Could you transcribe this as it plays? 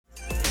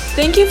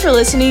Thank you for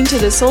listening to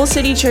the Soul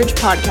City Church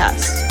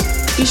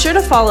podcast. Be sure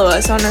to follow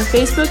us on our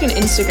Facebook and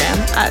Instagram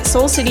at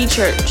Soul City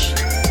Church.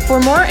 For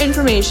more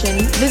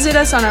information, visit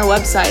us on our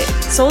website,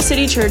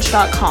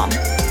 soulcitychurch.com.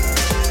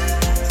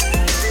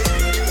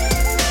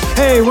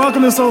 Hey,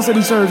 welcome to Soul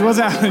City Church. What's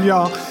happening,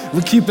 y'all?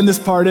 We're keeping this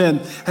part in.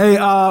 Hey,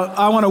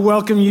 I want to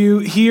welcome you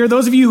here.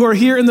 Those of you who are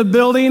here in the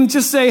building,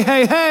 just say,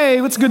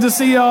 hey, it's good to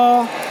see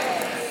y'all.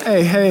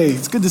 Hey,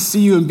 it's good to see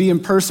you and be in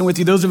person with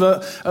you. Those of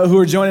us who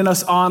are joining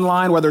us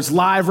online, whether it's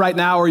live right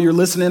now or you're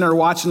listening or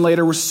watching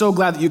later, we're so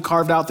glad that you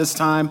carved out this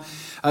time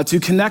to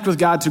connect with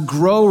God, to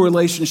grow a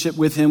relationship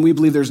with Him. We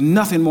believe there's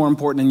nothing more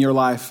important in your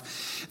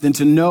life than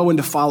to know and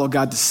to follow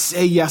God, to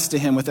say yes to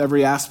Him with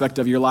every aspect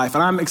of your life.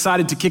 And I'm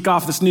excited to kick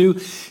off this new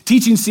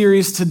teaching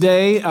series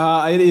today.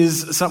 It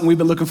is something we've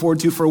been looking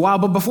forward to for a while.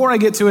 But before I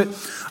get to it,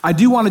 I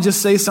do want to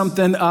just say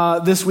something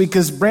this week,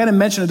 because Brandon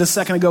mentioned it a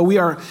second ago. We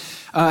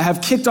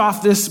have kicked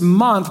off this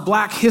month,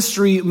 Black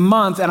History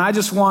Month, and I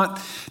just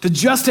want to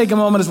take a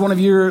moment as one of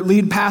your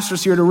lead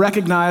pastors here to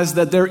recognize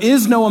that there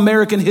is no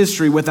American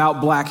history without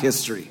Black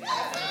history.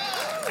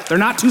 They're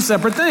not two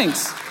separate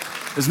things.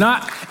 There's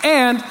not,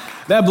 and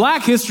that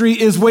Black history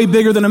is way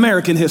bigger than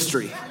American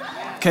history.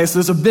 Okay, so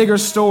there's a bigger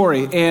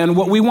story, and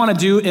what we want to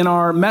do in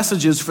our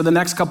messages for the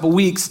next couple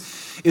weeks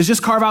is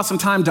just carve out some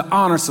time to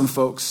honor some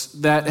folks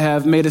that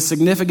have made a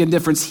significant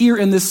difference here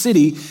in this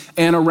city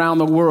and around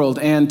the world.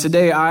 And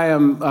today I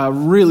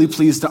am really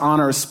pleased to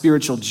honor a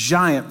spiritual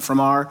giant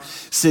from our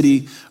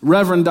city,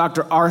 Reverend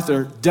Dr.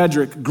 Arthur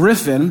Dedrick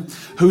Griffin,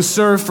 who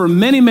served for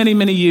many, many,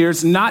 many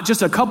years, not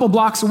just a couple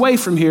blocks away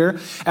from here,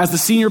 as the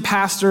senior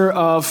pastor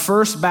of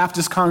First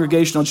Baptist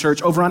Congregational Church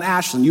over on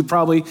Ashland. You've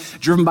probably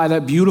driven by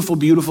that beautiful,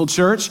 beautiful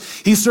church.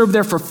 He served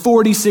there for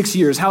 46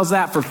 years. How's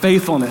that for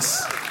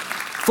faithfulness?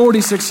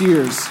 46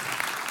 years.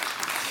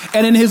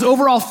 And in his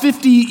overall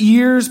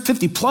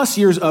 50 plus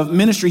years of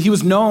ministry, he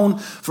was known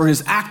for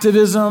his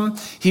activism.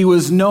 He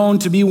was known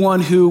to be one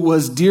who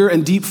was dear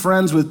and deep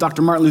friends with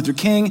Dr. Martin Luther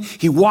King.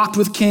 He walked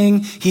with King.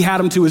 He had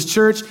him to his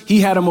church.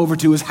 He had him over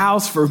to his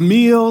house for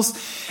meals.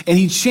 And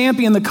he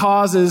championed the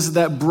causes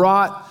that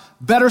brought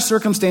better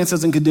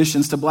circumstances and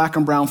conditions to Black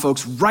and brown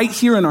folks right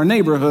here in our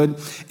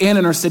neighborhood and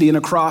in our city and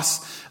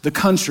across the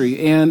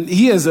country. And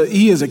he is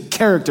a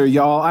character,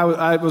 y'all.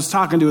 I was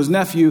talking to his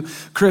nephew,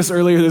 Chris,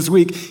 earlier this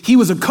week. He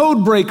was a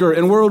code breaker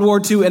in World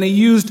War II, and he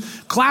used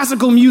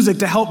classical music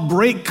to help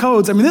break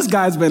codes. I mean, this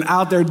guy's been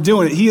out there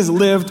doing it. He has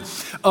lived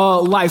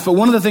a life. But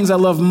one of the things I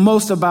love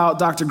most about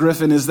Dr.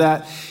 Griffin is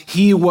that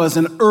he was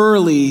an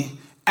early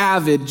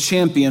avid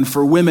champion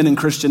for women in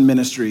Christian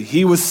ministry.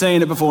 He was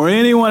saying it before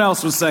anyone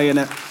else was saying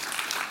it.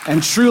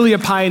 And truly a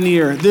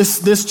pioneer.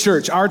 This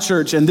church, our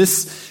church, and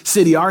this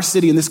city, our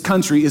city and this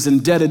country is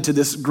indebted to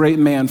this great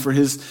man for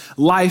his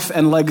life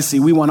and legacy.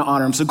 We want to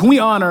honor him. So can we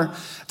honor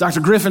Dr.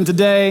 Griffin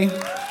today?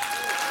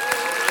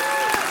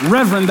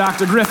 Reverend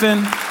Dr.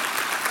 Griffin.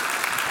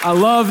 I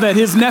love that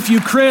his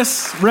nephew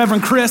Chris,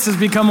 Reverend Chris, has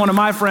become one of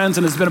my friends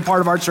and has been a part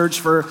of our church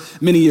for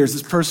many years.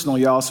 It's personal,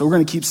 y'all. So we're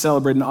going to keep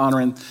celebrating and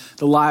honoring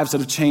the lives that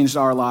have changed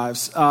our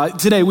lives.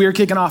 Today we are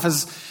kicking off,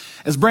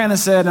 as Brandon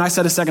said, and I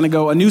said a second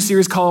ago, a new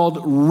series called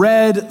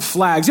Red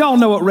Flags. Y'all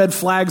know what red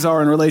flags are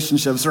in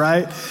relationships,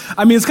 right?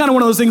 I mean, it's kind of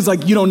one of those things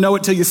like you don't know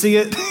it till you see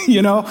it,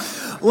 you know?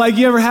 Like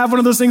you ever have one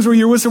of those things where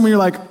you're with someone, you're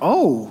like,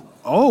 oh,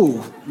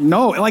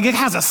 no. Like it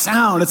has a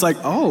sound. It's like,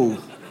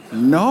 oh,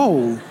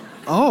 no,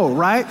 oh,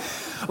 right?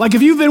 Like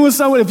if you've been with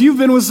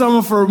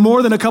someone for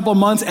more than a couple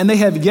months and they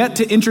have yet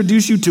to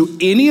introduce you to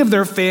any of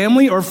their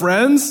family or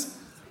friends,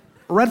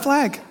 red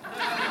flag.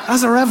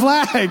 That's a red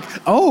flag.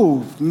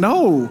 Oh,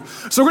 no.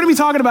 So we're going to be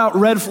talking about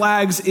red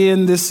flags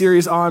in this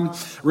series on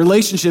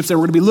relationships, and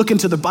we're going to be looking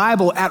to the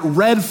Bible at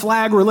red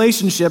flag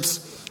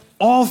relationships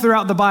all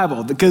throughout the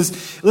Bible.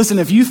 Because, listen,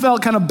 if you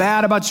felt kind of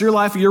bad about your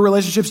life or your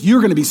relationships, you're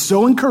going to be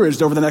so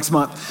encouraged over the next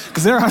month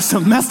because there are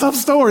some messed up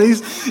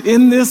stories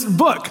in this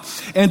book.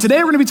 And today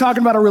we're going to be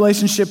talking about a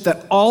relationship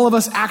that all of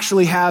us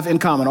actually have in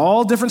common.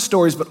 All different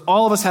stories, but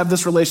all of us have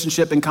this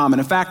relationship in common.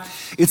 In fact,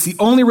 it's the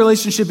only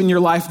relationship in your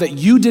life that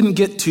you didn't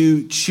get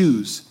to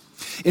choose.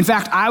 In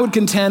fact, I would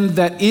contend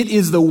that it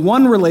is the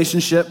one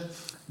relationship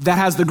that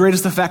has the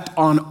greatest effect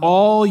on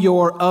all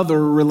your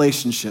other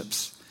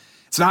relationships.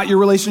 It's not your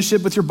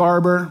relationship with your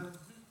barber.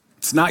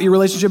 It's not your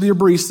relationship with your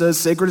barista, as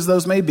sacred as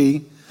those may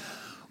be.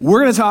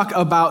 We're going to talk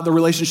about the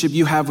relationship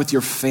you have with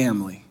your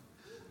family.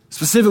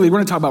 Specifically, we're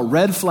going to talk about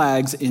red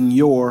flags in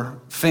your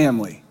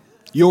family.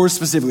 Yours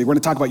specifically. We're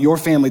going to talk about your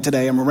family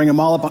today, and we're bringing them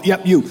all up.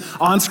 You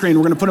on screen.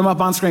 We're going to put them up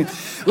on screen.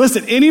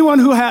 Listen, anyone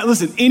who has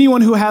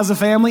a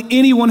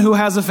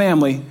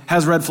family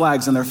has red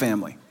flags in their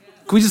family.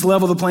 Can we just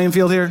level the playing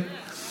field here?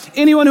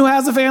 Anyone who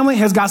has a family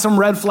has got some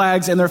red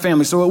flags in their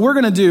family. So what we're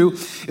going to do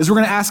is we're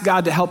going to ask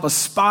God to help us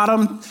spot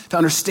them, to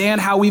understand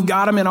how we've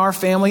got them in our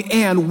family,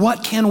 and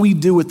what can we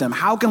do with them?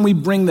 How can we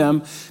bring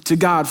them to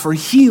God for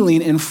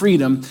healing and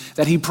freedom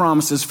that He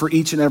promises for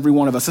each and every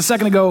one of us? A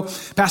second ago,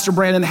 Pastor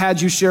Brandon had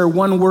you share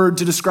one word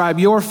to describe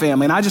your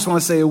family, and I just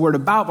want to say a word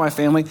about my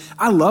family.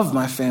 I love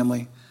my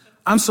family.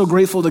 I'm so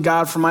grateful to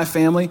God for my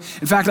family.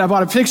 In fact, I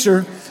bought a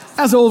picture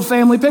That's an old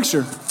family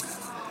picture.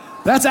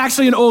 That's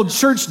actually an old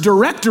church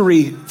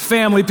directory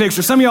family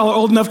picture. Some of y'all are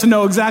old enough to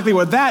know exactly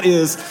what that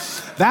is.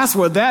 That's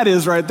what that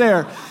is right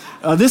there.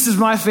 This is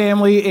my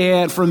family,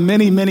 and from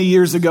many, many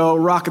years ago,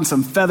 rocking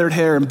some feathered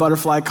hair and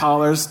butterfly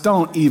collars.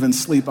 Don't even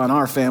sleep on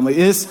our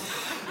family.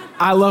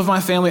 I love my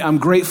family. I'm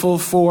grateful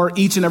for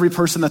each and every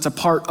person that's a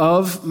part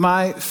of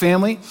my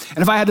family. And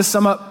if I had to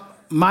sum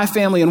up my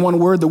family in one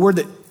word, the word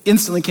that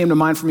instantly came to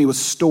mind for me was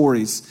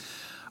stories.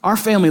 Our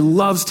family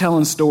loves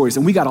telling stories,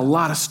 and we got a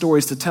lot of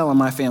stories to tell in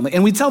my family.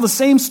 And we tell the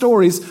same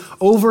stories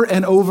over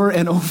and over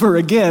and over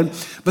again,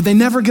 but they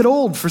never get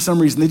old for some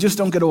reason. They just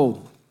don't get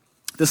old.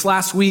 This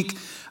last week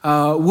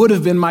would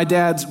have been my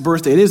dad's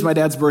birthday. It is my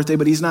dad's birthday,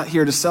 but he's not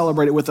here to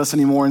celebrate it with us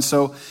anymore. And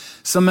so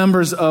some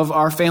members of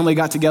our family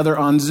got together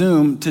on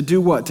Zoom to do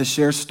what? To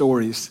share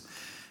stories.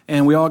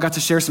 And we all got to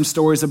share some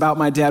stories about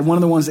my dad. One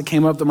of the ones that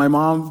came up that my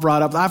mom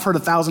brought up, I've heard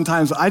 1,000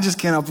 times, but I just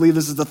cannot believe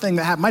this is the thing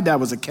that happened. My dad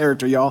was a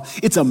character, y'all.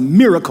 It's a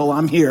miracle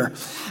I'm here.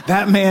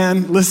 That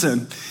man,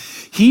 listen,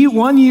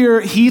 one year,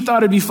 he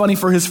thought it'd be funny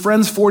for his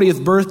friend's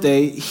 40th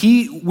birthday.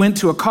 He went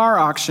to a car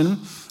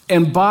auction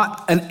and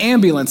bought an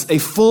ambulance, a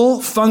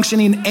full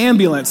functioning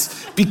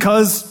ambulance,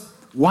 because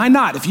why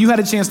not? If you had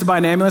a chance to buy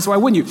an ambulance, why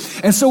wouldn't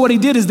you? And so what he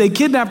did is they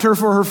kidnapped her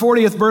for her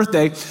 40th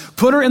birthday,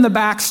 put her in the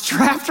back,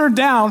 strapped her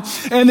down,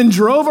 and then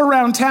drove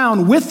around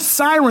town with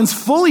sirens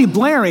fully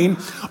blaring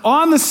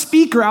on the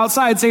speaker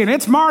outside saying,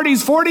 "It's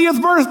Marty's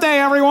 40th birthday,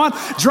 everyone,"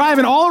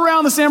 driving all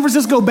around the San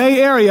Francisco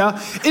Bay Area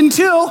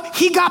until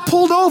he got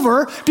pulled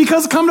over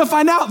because come to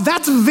find out,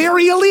 that's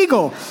very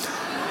illegal.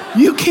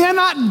 You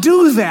cannot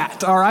do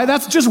that, all right?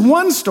 That's just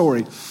one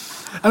story.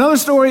 Another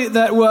story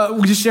that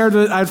we just shared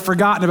that I'd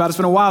forgotten about, it's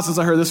been a while since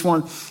I heard this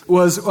one,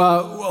 was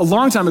a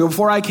long time ago,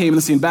 before I came in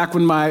the scene, back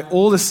when my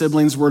oldest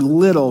siblings were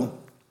little,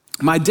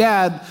 my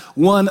dad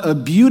won a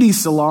beauty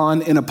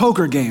salon in a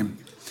poker game.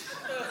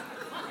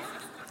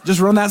 Just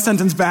run that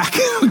sentence back,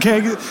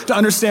 okay, to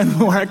understand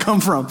where I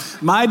come from.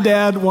 My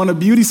dad won a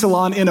beauty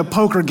salon in a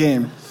poker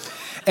game.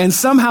 And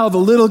somehow the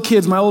little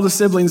kids, my oldest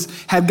siblings,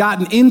 had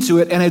gotten into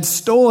it and had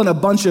stolen a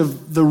bunch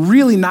of the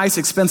really nice,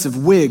 expensive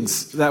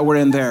wigs that were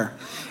in there.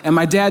 And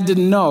my dad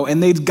didn't know,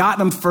 and they'd gotten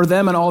them for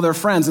them and all their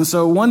friends. And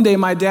so one day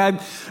my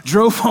dad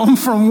drove home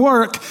from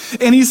work,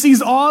 and he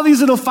sees all these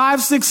little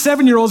 5, 6,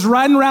 7-year-olds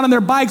riding around on their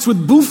bikes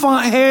with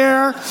bouffant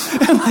hair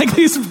and like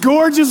these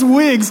gorgeous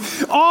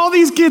wigs. All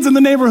these kids in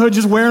the neighborhood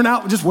just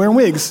wearing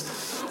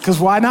wigs. Because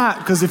why not?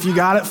 Because if you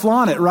got it,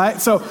 flaunt it,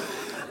 right? So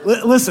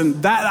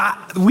listen,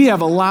 we have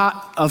a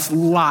lot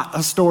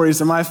of stories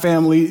in my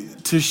family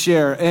to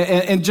share.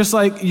 And just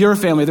like your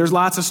family, there's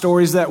lots of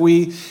stories that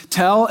we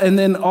tell. And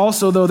then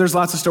also, though, there's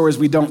lots of stories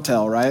we don't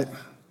tell, right?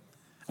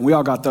 And we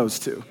all got those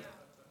too.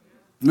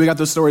 We got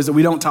those stories that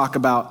we don't talk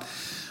about,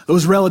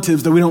 those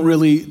relatives that we don't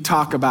really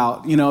talk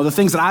about. You know, the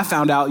things that I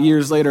found out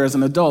years later as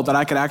an adult that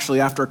I could actually,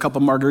 after a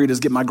couple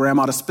margaritas, get my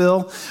grandma to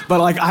spill. But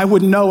like, I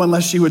wouldn't know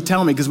unless she would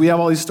tell me, because we have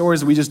all these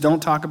stories that we just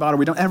don't talk about, or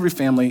we don't. Every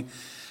family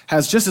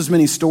has just as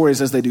many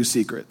stories as they do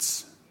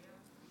secrets.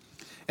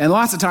 And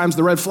lots of times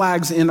the red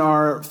flags in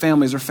our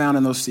families are found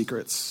in those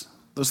secrets,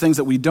 those things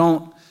that we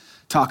don't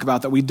talk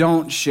about, that we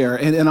don't share.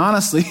 And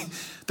honestly,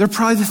 they're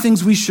probably the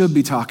things we should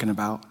be talking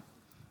about.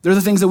 They're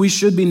the things that we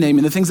should be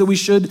naming, the things that we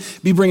should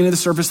be bringing to the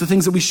surface, the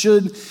things that we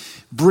should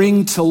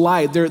bring to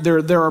light.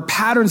 There are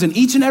patterns in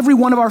each and every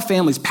one of our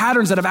families,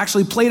 patterns that have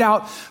actually played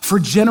out for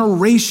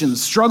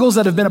generations, struggles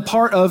that have been a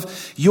part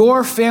of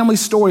your family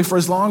story for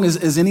as long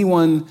as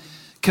anyone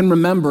can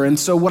remember. And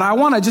so what I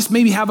want to just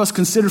maybe have us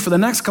consider for the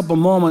next couple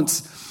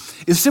moments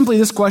is simply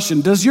this question.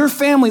 Does your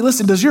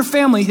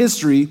family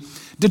history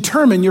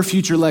determine your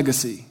future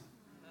legacy?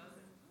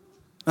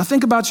 Now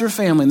think about your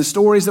family and the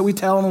stories that we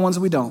tell and the ones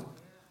that we don't.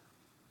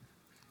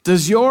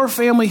 Does your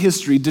family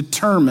history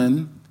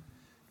determine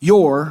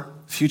your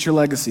future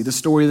legacy, the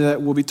story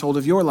that will be told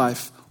of your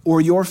life or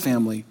your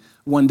family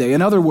one day?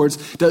 In other words,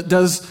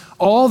 does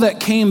all that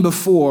came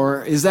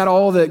before, is that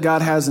all that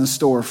God has in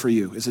store for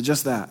you? Is it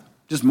just that?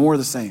 Just more of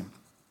the same?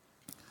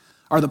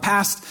 Are the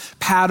past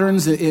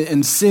patterns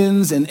and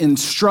sins and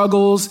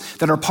struggles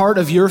that are part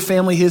of your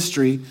family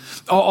history,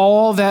 is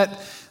that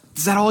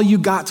all you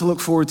got to look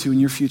forward to in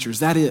your future?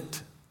 Is that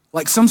it?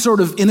 Like some sort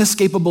of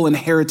inescapable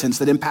inheritance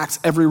that impacts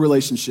every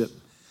relationship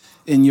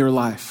in your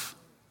life?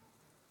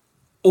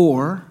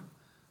 Or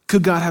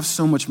could God have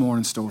so much more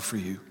in store for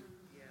you?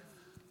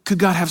 Could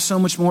God have so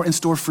much more in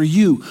store for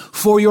you,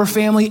 for your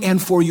family,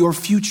 and for your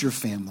future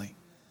family?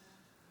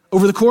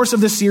 Over the course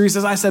of this series,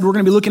 as I said, we're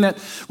going to be looking at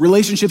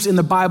relationships in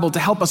the Bible to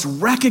help us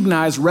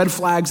recognize red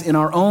flags in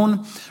our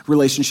own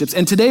relationships.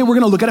 And today we're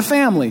going to look at a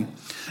family.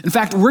 In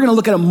fact, we're going to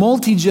look at a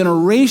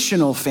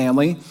multi-generational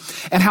family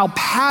and how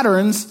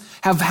patterns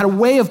have had a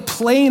way of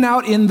playing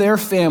out in their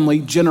family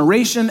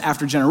generation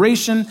after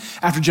generation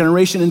after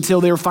generation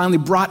until they were finally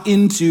brought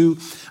into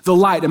the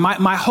light. And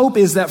my hope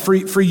is that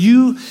for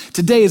you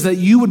today is that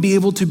you would be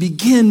able to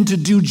begin to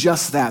do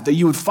just that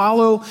you would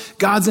follow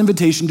God's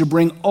invitation to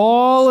bring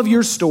all of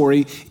your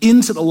story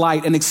into the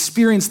light and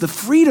experience the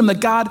freedom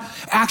that God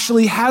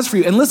actually has for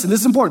you. And listen,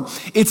 this is important.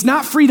 It's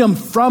not freedom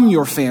from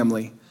your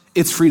family,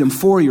 it's freedom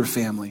for your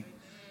family.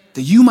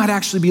 That you might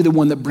actually be the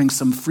one that brings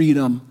some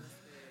freedom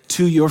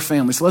to your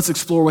family. So let's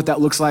explore what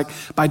that looks like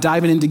by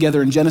diving in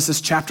together in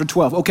Genesis chapter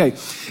 12. Okay,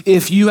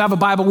 if you have a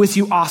Bible with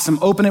you, awesome.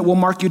 Open it. We'll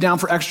mark you down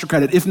for extra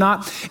credit. If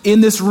not,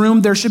 in this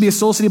room, there should be a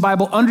Soul City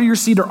Bible under your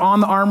seat or on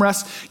the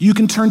armrest. You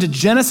can turn to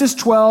Genesis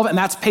 12, and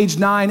that's page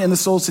 9 in the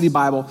Soul City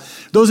Bible.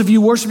 Those of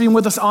you worshiping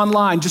with us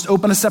online, just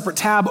open a separate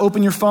tab,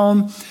 open your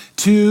phone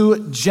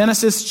to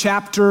Genesis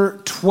chapter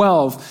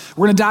 12.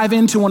 We're going to dive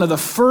into one of the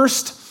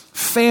first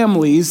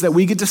families that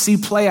we get to see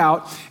play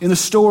out in the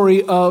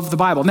story of the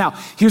Bible. Now,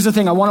 here's the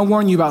thing. I want to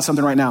warn you about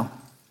something right now.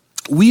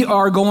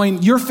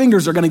 Your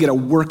fingers are going to get a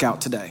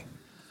workout today.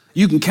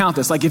 You can count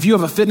this. Like if you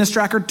have a fitness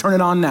tracker, turn it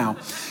on now.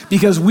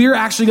 Because we're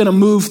actually going to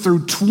move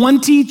through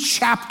 20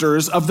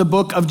 chapters of the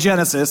book of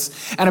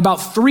Genesis and about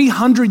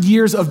 300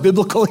 years of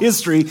biblical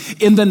history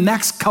in the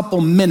next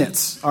couple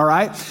minutes, all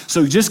right?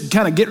 So just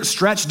kind of get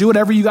stretched, do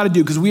whatever you got to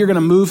do because we are going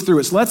to move through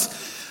it. So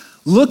let's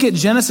look at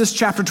Genesis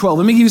chapter 12.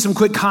 Let me give you some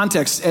quick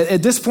context.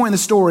 At this point in the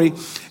story,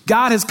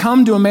 God has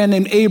come to a man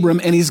named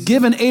Abram, and he's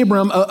given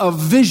Abram a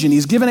vision.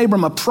 He's given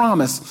Abram a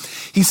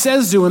promise. He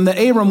says to him that,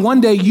 Abram,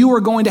 one day you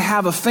are going to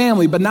have a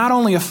family, but not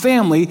only a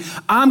family,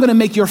 I'm going to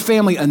make your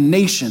family a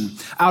nation.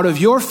 Out of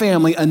your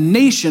family, a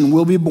nation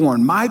will be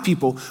born. My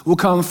people will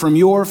come from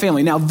your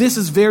family. Now, this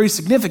is very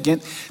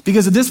significant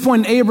because at this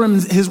point in Abram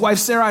and his wife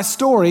Sarai's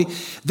story,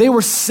 they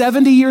were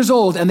 70 years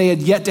old, and they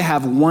had yet to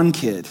have one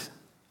kid,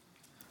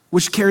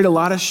 which carried a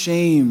lot of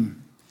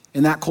shame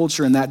in that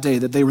culture in that day,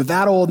 that they were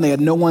that old and they had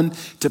no one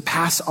to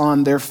pass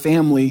on their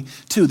family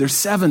to. They're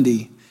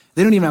 70.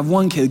 They don't even have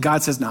one kid.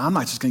 God says, no, I'm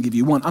not just going to give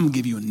you one. I'm going to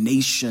give you a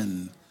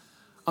nation.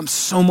 I'm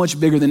so much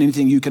bigger than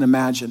anything you can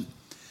imagine.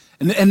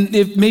 And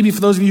if maybe for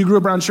those of you who grew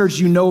up around church,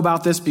 you know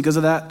about this because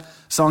of that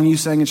song you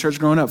sang in church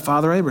growing up,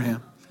 Father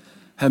Abraham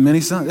had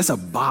many sons. It's a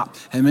bop.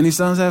 Had many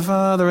sons had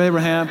Father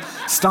Abraham.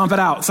 Stomp it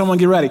out. Someone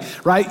get ready,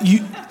 right?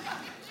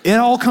 It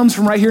all comes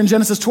from right here in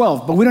Genesis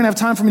 12, but we don't have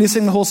time for me to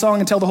sing the whole song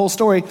and tell the whole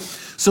story.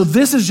 So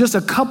this is just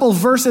a couple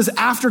verses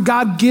after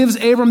God gives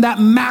Abram that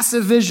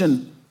massive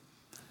vision.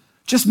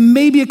 Just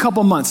maybe a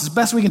couple months, as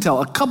best we can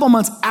tell, a couple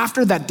months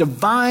after that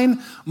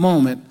divine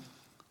moment,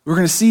 we're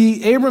going to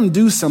see Abram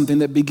do something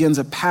that begins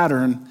a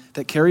pattern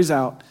that carries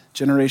out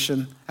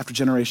generation after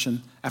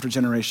generation after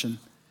generation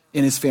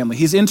in his family.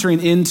 He's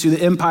entering into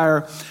the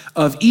empire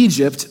of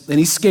Egypt, and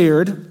he's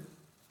scared.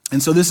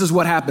 And so this is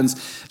what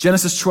happens.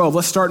 Genesis 12,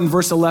 let's start in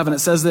verse 11. It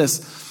says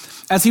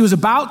this: as he was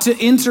about to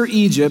enter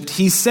Egypt,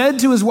 he said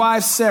to his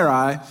wife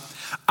Sarai,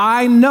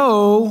 I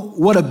know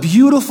what a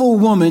beautiful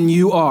woman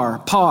you are.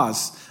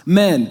 Pause.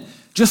 Men,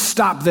 just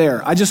stop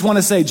there. I just want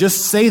to say,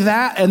 just say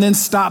that and then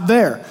stop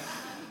there.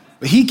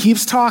 But he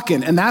keeps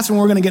talking, and that's when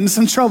we're going to get into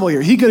some trouble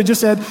here. He could have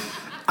just said,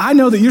 I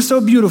know that you're so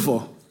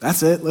beautiful.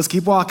 That's it. Let's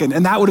keep walking.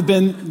 And that would have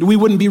been, we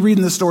wouldn't be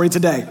reading the story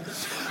today.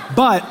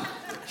 But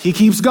he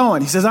keeps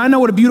going. He says, I know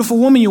what a beautiful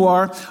woman you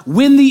are.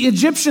 When the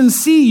Egyptians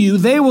see you,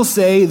 they will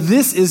say,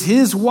 this is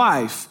his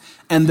wife,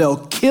 and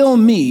they'll kill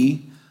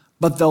me,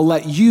 but they'll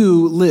let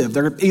you live.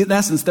 In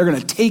essence, they're going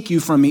to take you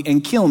from me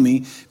and kill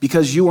me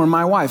because you are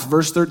my wife.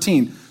 Verse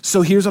 13.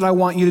 So here's what I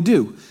want you to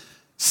do.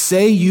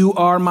 Say you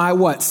are my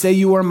what? Say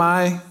you are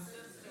my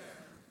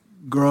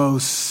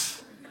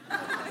gross.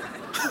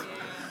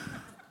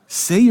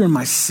 Say you're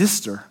my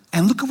sister.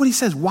 And look at what he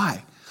says.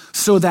 Why?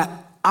 So that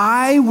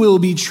I will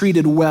be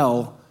treated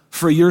well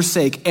for your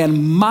sake,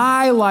 and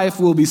my life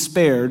will be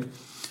spared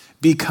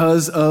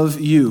because of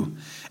you.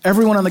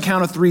 Everyone on the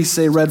count of 3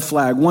 say red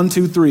flag. 1,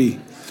 2, 3.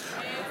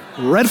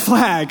 Red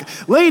flag.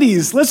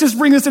 Ladies, let's just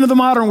bring this into the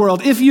modern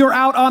world. If you're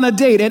out on a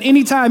date and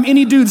anytime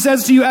any dude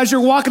says to you as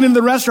you're walking into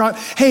the restaurant,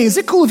 hey, is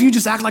it cool if you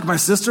just act like my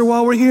sister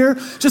while we're here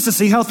just to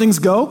see how things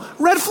go?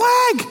 Red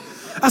flag.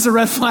 That's a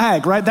red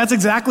flag, right? That's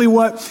exactly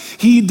what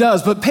he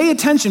does. But pay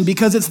attention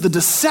because it's the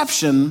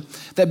deception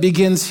that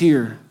begins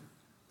here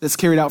that's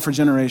carried out for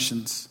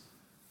generations.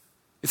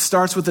 It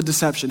starts with the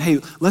deception. Hey,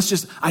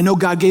 I know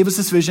God gave us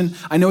this vision.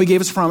 I know he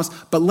gave us a promise,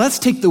 but let's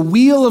take the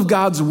wheel of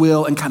God's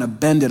will and kind of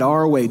bend it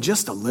our way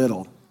just a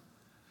little.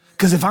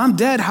 Because if I'm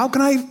dead, how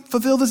can I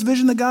fulfill this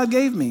vision that God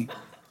gave me?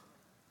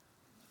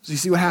 So you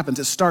see what happens.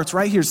 It starts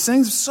right here.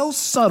 Things so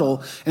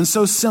subtle and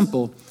so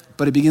simple,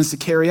 but it begins to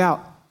carry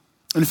out.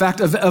 In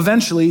fact,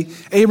 eventually,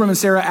 Abram and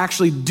Sarah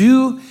actually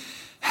do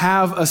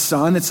have a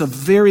son. It's a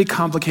very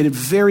complicated,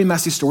 very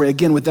messy story,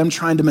 again, with them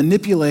trying to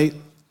manipulate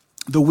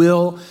the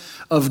will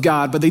of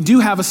God. But they do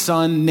have a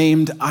son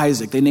named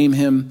Isaac. They name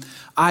him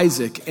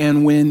Isaac.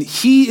 And when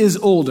he is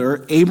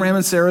older, Abraham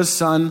and Sarah's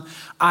son,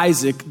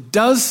 Isaac,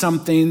 does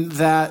something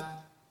that,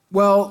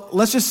 well,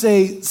 let's just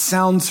say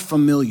sounds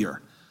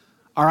familiar.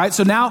 All right,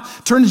 so now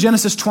turn to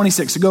Genesis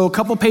 26. So go a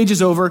couple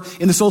pages over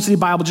in the Soul City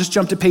Bible. Just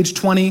jump to page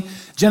 20,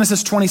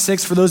 Genesis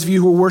 26. For those of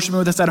you who are worshiping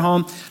with us at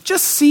home,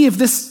 just see if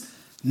this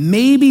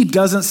maybe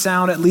doesn't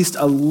sound at least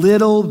a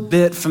little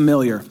bit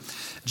familiar.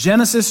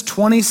 Genesis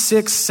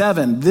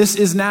 26:7. This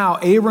is now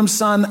Abram's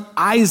son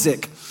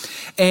Isaac.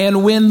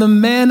 And when the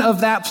men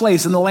of that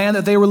place in the land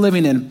that they were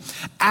living in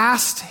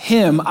asked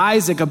him,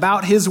 Isaac,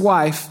 about his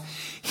wife,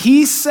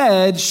 he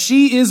said,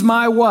 "She is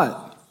my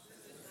what?"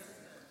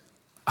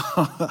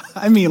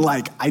 I mean,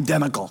 like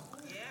identical.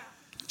 Yeah.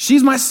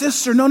 She's my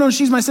sister. No,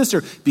 she's my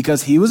sister.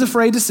 Because he was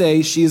afraid to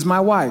say, "She is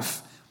my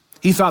wife."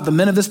 He thought the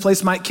men of this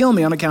place might kill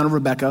me on account of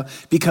Rebekah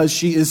because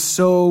she is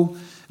so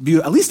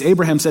beautiful. At least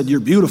Abraham said, "You're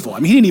beautiful." I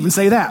mean, he didn't even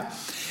say that.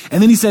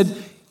 And then he said,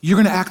 "You're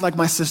going to act like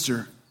my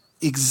sister."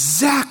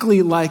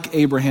 Exactly like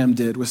Abraham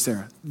did with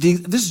Sarah.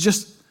 This is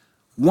just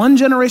one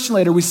generation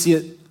later, we see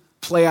it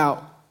play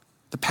out.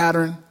 The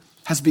pattern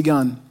has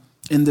begun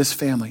in this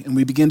family. And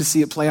we begin to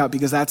see it play out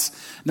because that's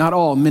not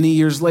all. Many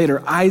years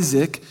later,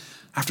 Isaac,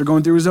 after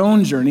going through his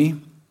own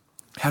journey,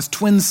 has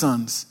twin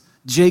sons,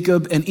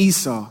 Jacob and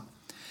Esau.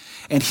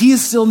 And he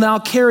is still now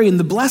carrying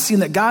the blessing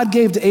that God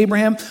gave to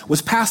Abraham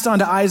was passed on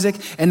to Isaac.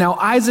 And now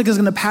Isaac is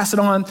going to pass it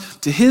on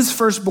to his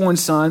firstborn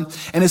son.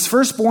 And his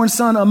firstborn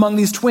son among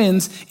these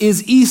twins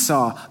is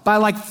Esau by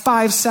like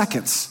 5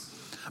 seconds.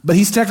 But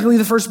he's technically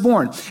the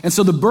firstborn. And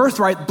so the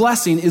birthright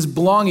blessing is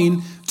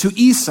belonging to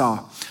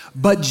Esau.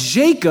 But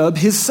Jacob,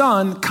 his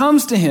son,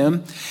 comes to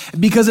him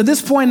because at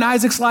this point in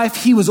Isaac's life,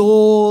 he was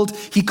old.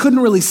 He couldn't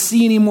really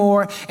see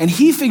anymore. And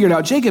he figured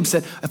out, Jacob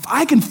said, if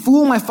I can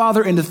fool my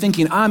father into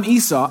thinking I'm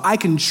Esau, I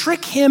can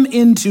trick him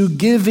into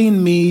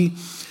giving me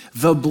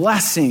the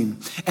blessing.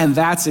 And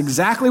that's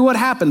exactly what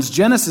happens.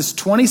 Genesis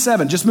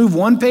 27, just move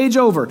one page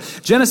over.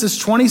 Genesis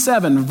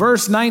 27,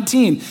 verse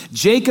 19.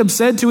 Jacob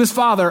said to his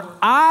father,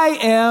 "I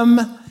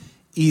am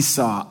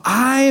Esau.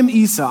 I am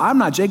Esau. I'm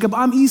not Jacob,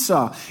 I'm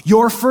Esau,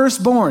 your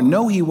firstborn."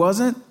 No, he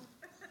wasn't.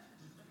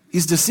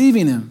 He's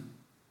deceiving him.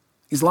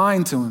 He's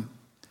lying to him.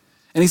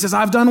 And he says,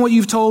 "I've done what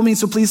you've told me,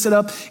 so please sit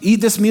up,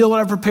 eat this meal that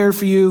I've prepared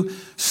for you,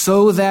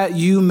 so that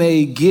you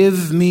may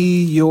give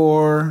me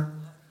your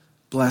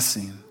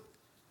blessing."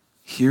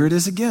 Here it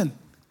is again.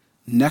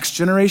 Next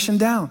generation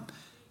down.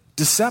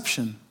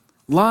 Deception,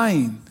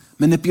 lying,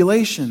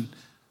 manipulation.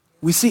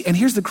 We see, and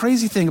here's the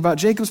crazy thing about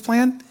Jacob's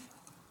plan.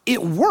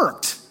 It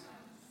worked.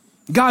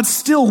 God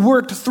still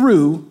worked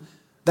through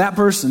that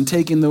person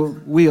taking the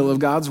wheel of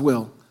God's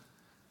will.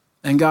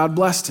 And God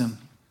blessed him.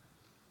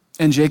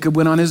 And Jacob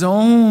went on his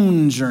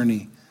own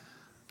journey,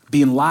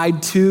 being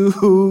lied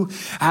to,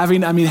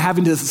 having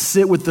to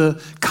sit with the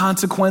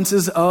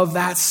consequences of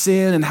that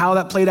sin and how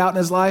that played out in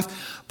his life.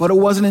 But it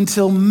wasn't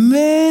until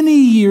many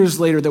years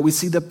later that we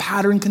see the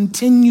pattern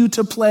continue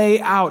to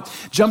play out.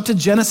 Jump to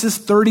Genesis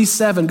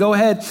 37. Go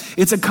ahead.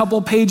 It's a couple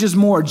pages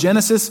more.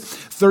 Genesis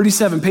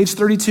 37, page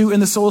 32 in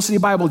the Soul City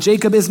Bible.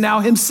 Jacob is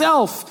now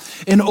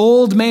himself an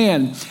old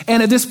man.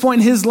 And at this point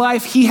in his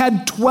life, he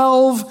had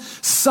 12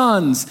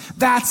 sons.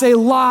 That's a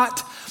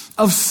lot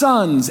of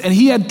sons. And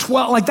he had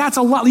 12, that's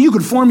a lot. You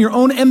could form your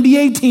own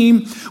NBA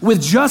team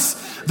with just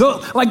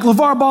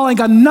LeVar Ball ain't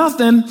got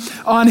nothing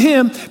on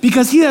him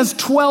because he has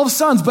 12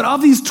 sons. But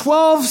of these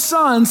 12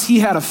 sons, he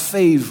had a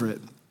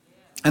favorite.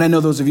 And I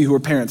know those of you who are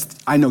parents,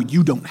 I know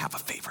you don't have a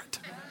favorite.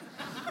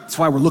 That's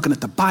why we're looking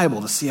at the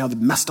Bible to see how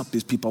messed up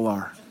these people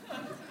are.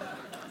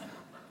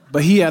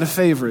 But he had a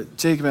favorite.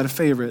 Jacob had a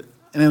favorite.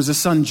 And it was his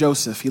son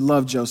Joseph. He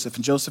loved Joseph.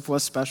 And Joseph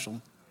was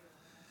special.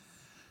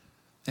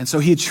 And so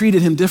he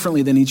treated him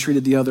differently than he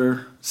treated the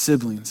other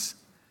siblings.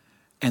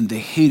 And they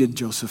hated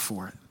Joseph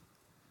for it.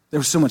 There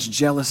was so much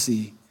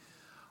jealousy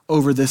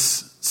over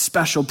this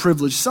special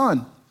privileged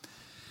son.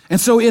 And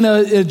so in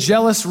a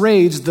jealous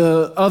rage,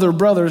 the other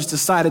brothers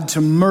decided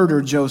to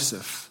murder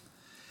Joseph.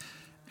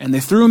 And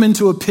they threw him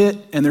into a pit,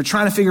 and they're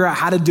trying to figure out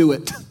how to do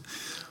it.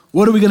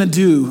 What are we going to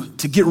do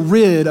to get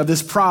rid of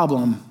this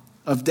problem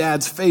of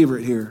dad's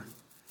favorite here?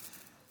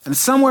 And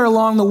somewhere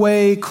along the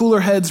way, cooler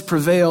heads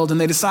prevailed, and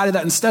they decided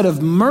that instead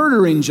of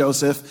murdering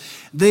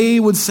Joseph, they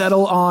would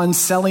settle on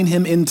selling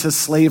him into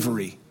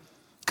slavery.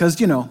 Because,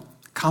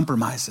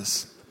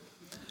 compromises.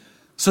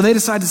 So they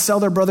decided to sell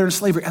their brother into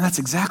slavery, and that's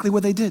exactly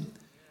what they did.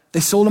 They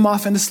sold him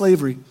off into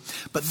slavery.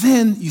 But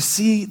then you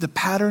see the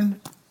pattern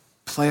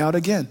play out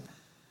again.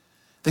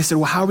 They said,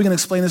 well, how are we going to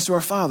explain this to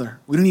our father?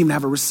 We don't even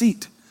have a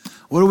receipt.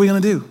 What are we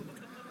going to do?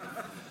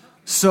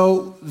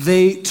 So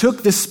they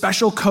took this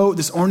special coat,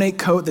 this ornate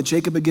coat that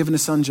Jacob had given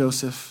his son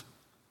Joseph.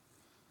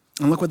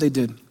 And look what they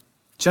did.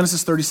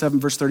 Genesis 37,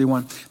 verse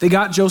 31. They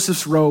got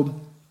Joseph's robe,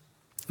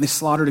 and they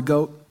slaughtered a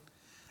goat,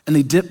 and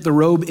they dipped the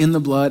robe in the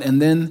blood,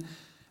 and then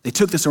they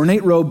took this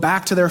ornate robe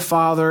back to their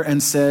father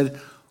and said,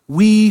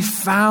 we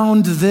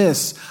found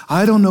this.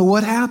 I don't know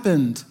what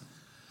happened,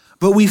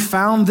 but we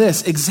found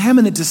this.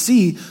 Examine it to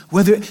see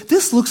whether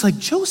this looks like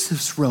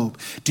Joseph's robe.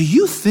 Do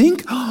you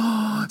think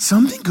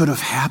something could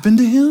have happened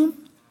to him?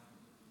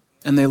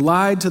 And they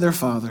lied to their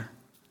father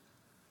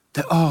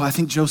that, I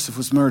think Joseph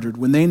was murdered,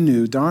 when they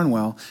knew darn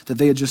well that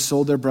they had just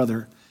sold their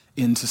brother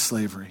into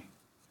slavery.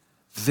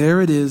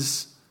 There it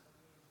is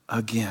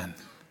again.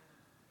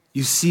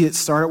 You see it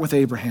start with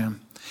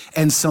Abraham.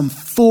 And some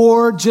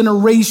 4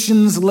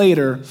 generations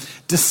later,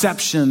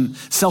 deception,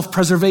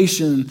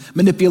 self-preservation,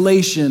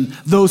 manipulation,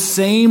 those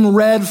same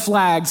red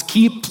flags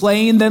keep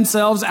playing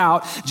themselves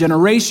out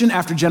generation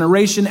after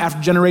generation after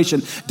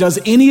generation. Does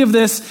any of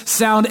this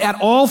sound at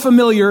all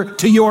familiar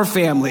to your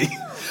family?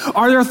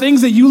 Are there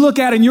things that you look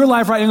at in your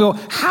life right now and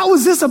go, how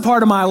is this a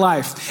part of my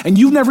life? And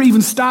you've never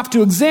even stopped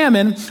to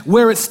examine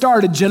where it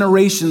started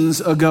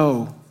generations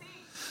ago.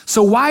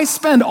 So why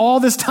spend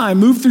all this time,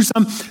 move through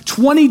some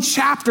 20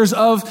 chapters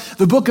of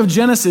the book of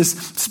Genesis,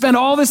 spend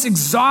all this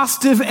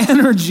exhaustive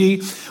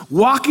energy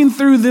walking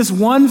through this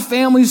one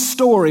family's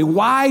story?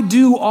 Why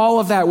do all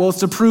of that? Well, it's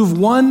to prove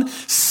one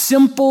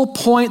simple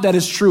point that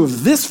is true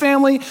of this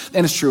family,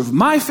 and it's true of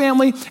my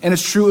family, and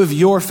it's true of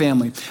your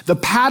family. The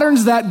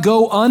patterns that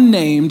go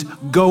unnamed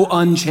go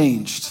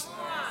unchanged.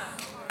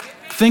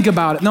 Think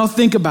about it. No,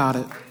 think about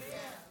it.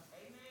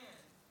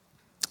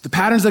 The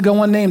patterns that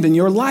go unnamed in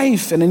your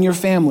life and in your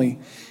family,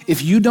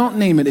 if you don't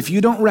name it, if you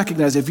don't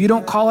recognize it, if you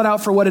don't call it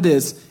out for what it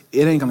is,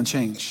 it ain't going to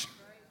change.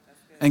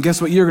 And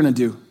guess what you're going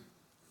to do?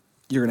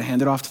 You're going to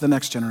hand it off to the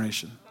next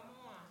generation.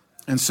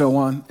 And so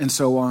on, and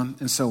so on,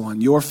 and so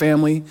on. Your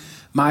family,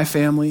 my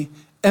family,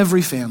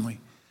 every family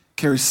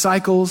carries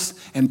cycles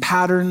and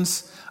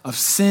patterns of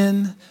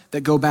sin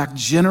that go back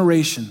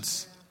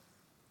generations.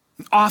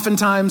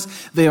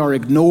 Oftentimes, they are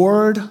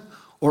ignored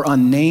or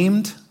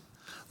unnamed.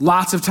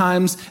 Lots of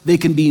times they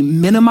can be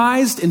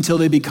minimized until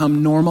they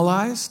become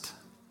normalized.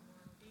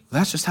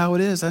 That's just how it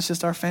is. That's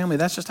just our family.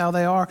 That's just how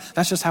they are.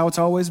 That's just how it's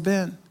always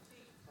been.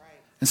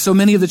 And so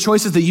many of the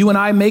choices that you and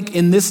I make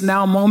in this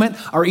now moment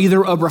are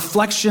either a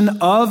reflection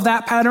of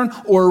that pattern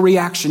or a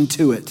reaction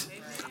to it,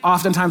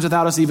 oftentimes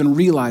without us even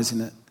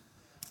realizing it.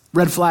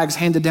 Red flags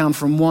handed down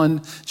from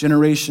one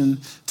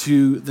generation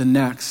to the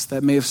next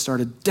that may have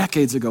started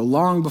decades ago,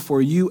 long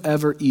before you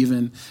ever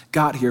even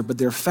got here, but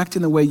they're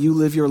affecting the way you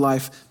live your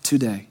life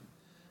today.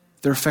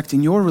 They're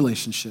affecting your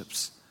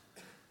relationships.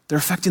 They're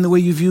affecting the way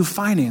you view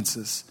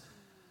finances.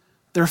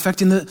 They're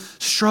affecting the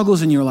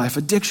struggles in your life,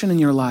 addiction in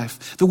your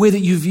life, the way that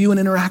you view and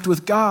interact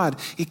with God.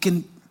 It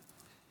can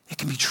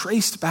be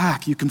traced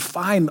back. You can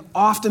find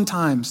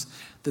oftentimes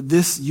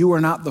that you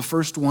are not the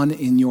first one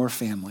in your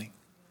family,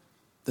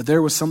 that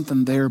there was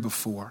something there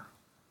before.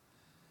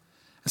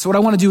 And so what I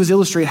want to do is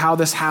illustrate how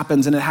this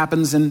happens, and it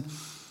happens in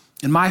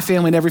my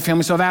family and every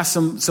family. So I've asked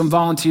some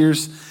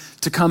volunteers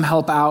to come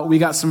help out. We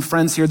got some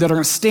friends here that are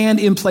going to stand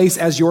in place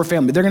as your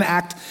family. They're going to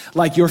act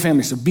like your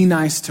family, so be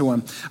nice to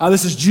them.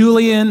 This is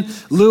Julian,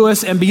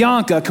 Lewis, and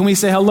Bianca. Can we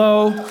say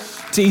hello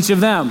to each of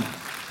them?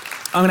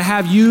 I'm going to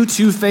have you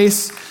two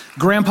face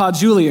Grandpa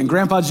Julian.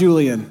 Grandpa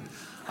Julian,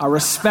 a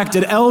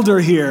respected elder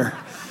here.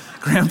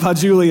 Grandpa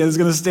Julian is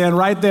going to stand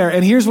right there.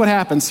 And here's what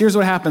happens.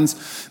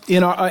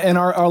 In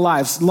our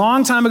lives.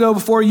 Long time ago,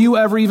 before you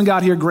ever even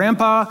got here,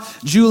 Grandpa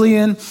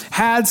Julian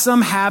had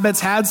some habits,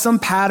 had some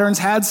patterns,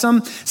 had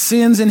some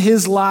sins in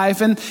his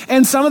life.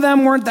 And some of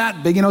them weren't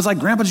that big. It's like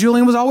Grandpa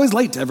Julian was always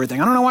late to everything.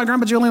 I don't know why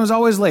Grandpa Julian was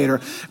always late.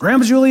 Or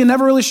Grandpa Julian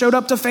never really showed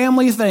up to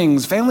family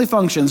things, family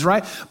functions,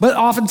 right? But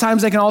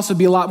oftentimes they can also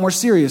be a lot more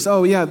serious.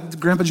 Oh yeah,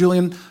 Grandpa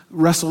Julian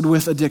wrestled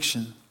with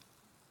addiction.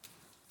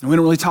 And we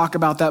don't really talk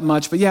about that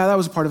much, but yeah, that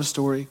was a part of a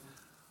story.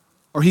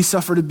 Or he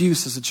suffered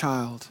abuse as a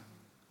child.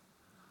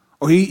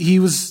 Or he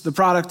was the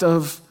product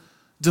of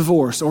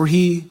divorce. Or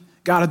he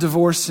got a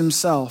divorce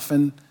himself.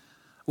 And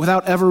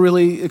without ever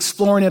really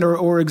exploring it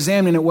or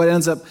examining it, what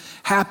ends up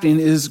happening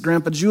is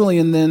Grandpa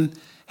Julian then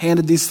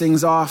handed these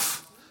things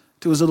off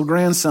to his little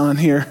grandson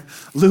here,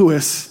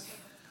 Lewis.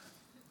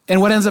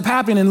 And what ends up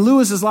happening in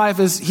Lewis's life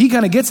is he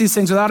kind of gets these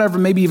things without ever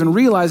maybe even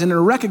realizing it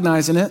or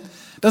recognizing it.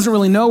 Doesn't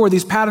really know where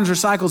these patterns or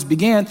cycles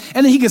began.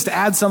 And then he gets to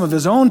add some of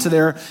his own to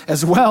there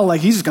as well.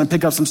 Like he's just going to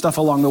pick up some stuff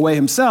along the way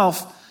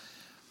himself.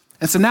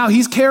 And so now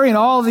he's carrying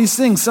all of these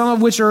things, some of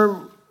which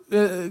are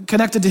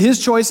connected to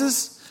his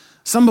choices,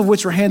 some of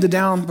which were handed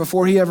down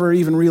before he ever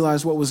even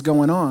realized what was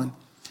going on.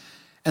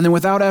 And then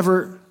without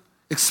ever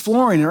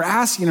exploring or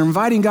asking or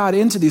inviting God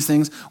into these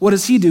things, what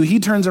does he do? He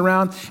turns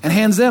around and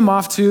hands them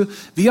off to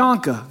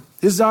Bianca,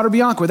 his daughter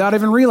Bianca, without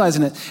even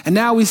realizing it. And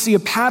now we see a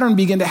pattern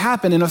begin to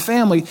happen in a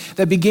family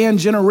that began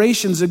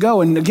generations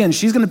ago. And again,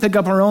 she's going to pick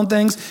up her own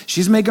things.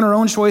 She's making her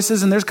own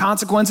choices, and there's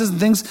consequences and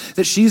things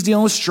that she's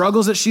dealing with,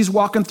 struggles that she's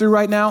walking through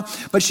right now.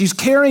 But she's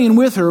carrying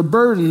with her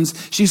burdens.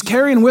 She's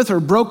carrying with her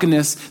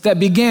brokenness that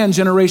began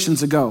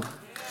generations ago.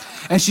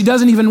 And she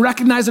doesn't even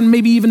recognize it and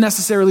maybe even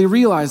necessarily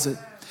realize it.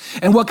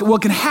 And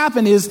what can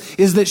happen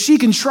is that she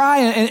can try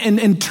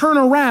and turn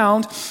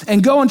around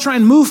and go and try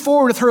and move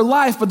forward with her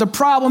life. But the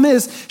problem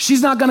is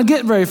she's not going to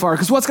get very far,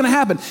 because what's going to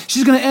happen?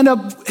 She's going to end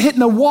up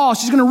hitting a wall.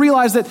 She's going to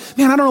realize that,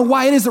 man, I don't know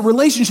why it is that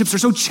relationships are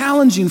so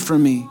challenging for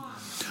me.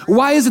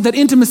 Why is it that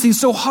intimacy is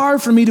so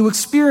hard for me to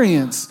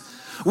experience?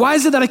 Why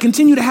is it that I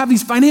continue to have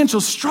these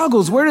financial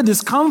struggles? Where did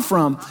this come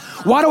from?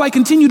 Why do I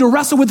continue to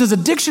wrestle with this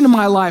addiction in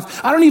my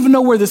life? I don't even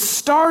know where this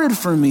started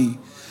for me.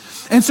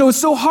 And so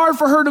it's so hard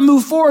for her to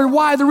move forward.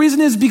 Why? The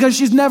reason is because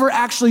she's never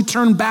actually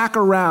turned back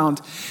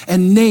around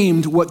and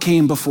named what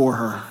came before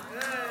her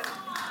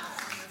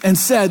and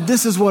said,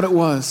 this is what it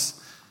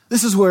was.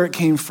 This is where it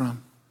came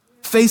from.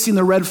 Facing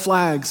the red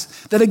flags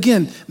that,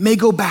 again, may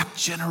go back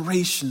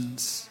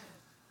generations.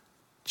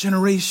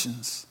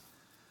 Generations.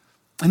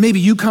 And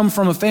maybe you come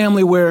from a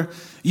family where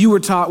you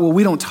were taught, well,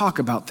 we don't talk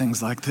about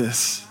things like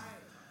this.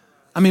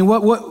 I mean,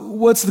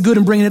 what's the good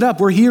in bringing it up?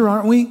 We're here,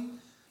 aren't we?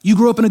 You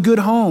grew up in a good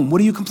home.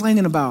 What are you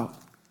complaining about?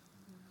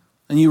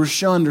 And you were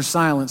shunned or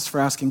silenced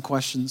for asking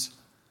questions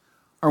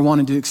or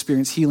wanting to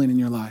experience healing in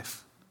your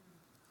life.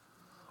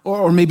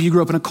 Or maybe you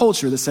grew up in a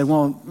culture that said,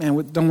 well, man,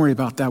 don't worry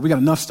about that. We got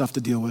enough stuff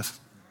to deal with.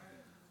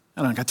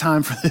 I don't got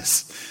time for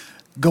this.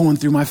 Going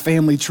through my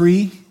family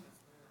tree.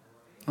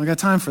 I don't got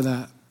time for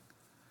that.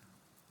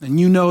 And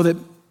you know that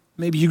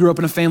maybe you grew up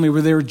in a family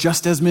where there were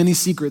just as many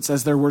secrets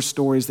as there were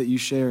stories that you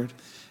shared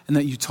and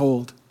that you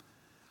told.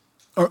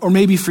 Or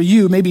maybe for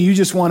you, maybe you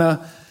just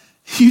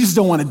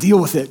don't want to deal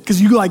with it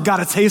because you got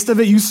a taste of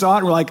it, you saw it,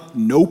 and were like,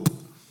 nope,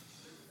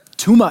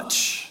 too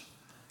much,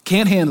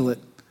 can't handle it,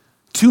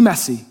 too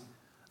messy,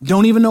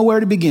 don't even know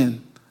where to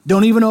begin,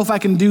 don't even know if I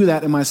can do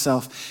that in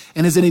myself.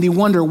 And is it any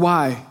wonder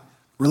why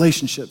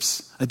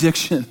relationships,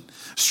 addiction,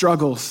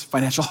 struggles,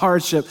 financial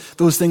hardship,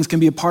 those things can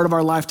be a part of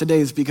our life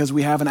today is because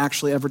we haven't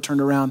actually ever turned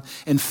around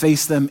and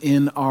faced them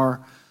in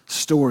our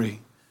story.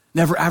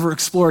 Never ever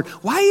explored,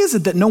 why is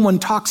it that no one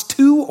talks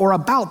to or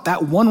about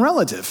that one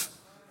relative?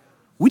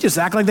 We just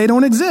act like they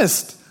don't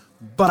exist,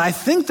 but I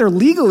think they're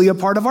legally a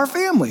part of our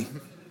family.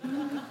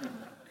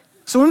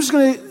 So I'm just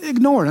going to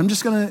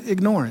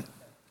ignore it.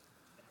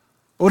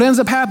 What ends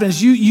up happening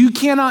is you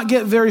cannot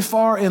get very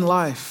far in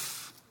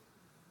life.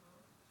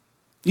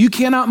 You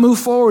cannot move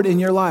forward in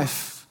your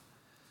life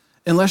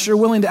unless you're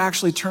willing to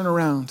actually turn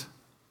around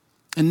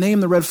and name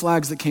the red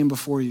flags that came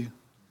before you.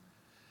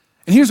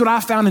 And here's what I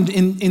found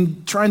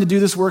in trying to do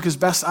this work as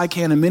best I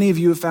can, and many of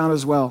you have found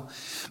as well,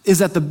 is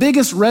that the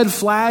biggest red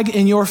flag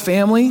in your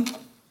family,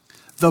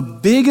 the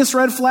biggest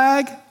red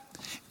flag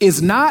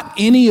is not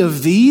any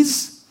of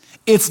these.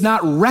 It's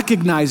not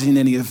recognizing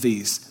any of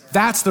these.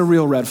 That's the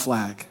real red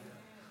flag.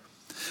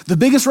 The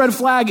biggest red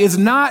flag is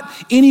not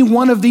any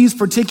one of these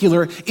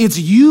particular, it's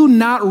you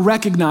not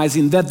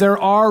recognizing that there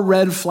are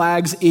red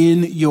flags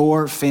in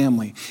your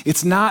family.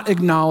 It's not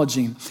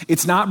acknowledging,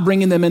 it's not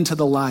bringing them into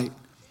the light.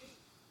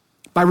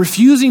 By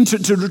refusing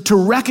to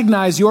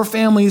recognize your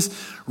family's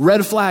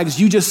red flags,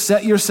 you just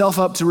set yourself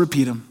up to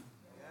repeat them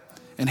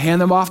and hand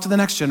them off to the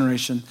next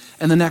generation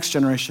and the next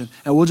generation.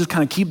 And we'll just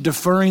kind of keep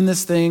deferring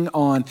this thing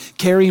on,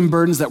 carrying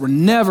burdens that were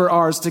never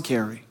ours to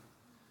carry.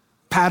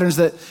 Patterns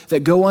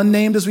that go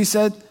unnamed, as we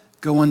said,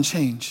 go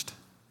unchanged.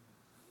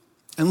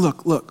 And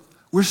look,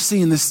 we're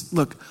seeing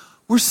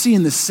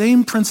the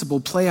same principle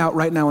play out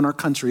right now in our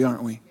country,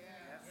 aren't we?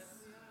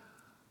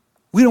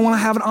 We don't want to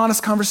have an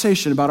honest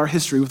conversation about our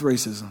history with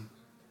racism.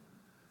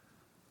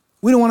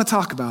 We don't want to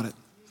talk about it.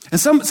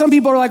 And some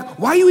people are like,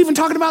 why are you even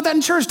talking about that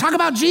in church? Talk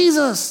about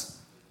Jesus.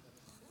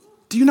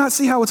 Do you not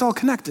see how it's all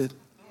connected?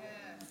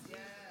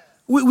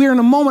 We're in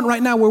a moment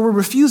right now where we're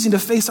refusing to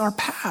face our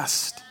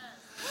past.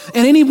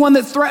 And anyone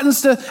that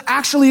threatens to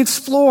actually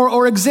explore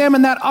or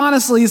examine that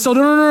honestly, so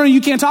no,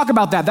 you can't talk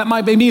about that. That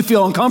might make me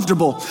feel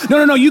uncomfortable.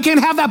 No, you can't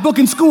have that book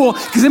in school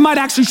because it might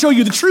actually show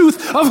you the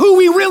truth of who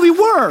we really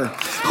were,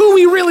 who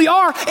we really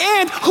are,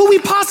 and who we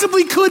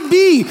possibly could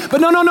be.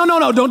 But no,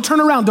 don't turn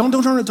around. Don't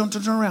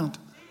turn around.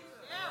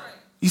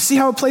 You see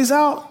how it plays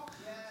out?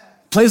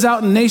 It plays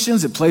out in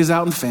nations, it plays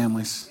out in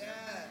families.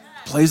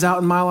 It plays out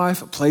in my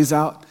life, it plays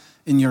out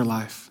in your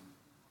life.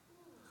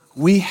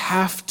 We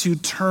have to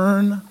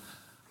turn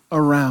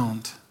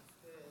around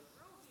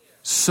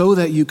so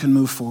that you can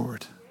move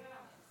forward.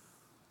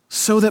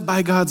 So that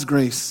by God's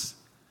grace,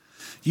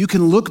 you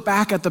can look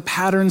back at the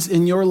patterns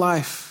in your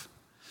life,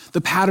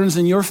 the patterns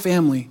in your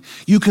family.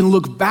 You can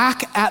look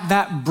back at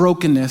that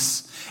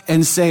brokenness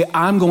and say,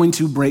 I'm going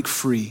to break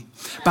free.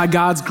 By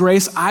God's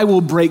grace, I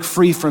will break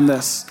free from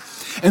this.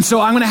 And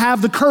so I'm going to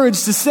have the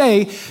courage to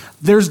say,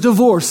 there's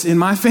divorce in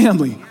my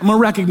family. I'm going to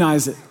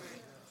recognize it.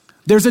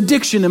 There's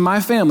addiction in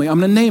my family. I'm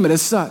going to name it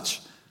as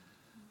such.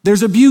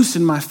 There's abuse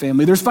in my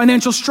family. There's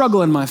financial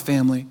struggle in my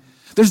family.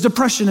 There's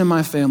depression in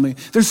my family.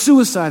 There's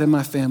suicide in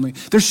my family.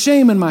 There's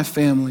shame in my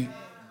family.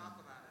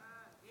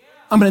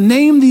 I'm going to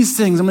name these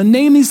things.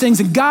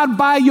 And God,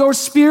 by your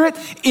Spirit,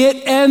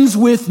 it ends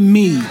with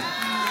me.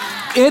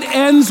 It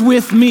ends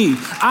with me.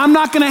 I'm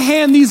not going to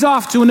hand these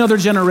off to another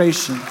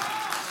generation.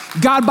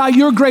 God, by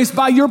your grace,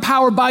 by your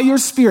power, by your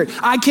Spirit,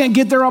 I can't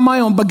get there on my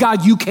own, but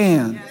God, you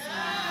can.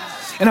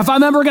 And if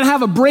I'm ever going to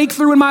have a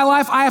breakthrough in my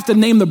life, I have to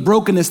name the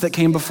brokenness that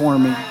came before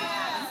me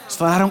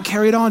so that I don't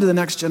carry it on to the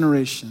next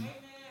generation.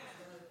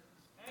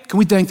 Can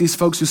we thank these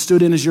folks who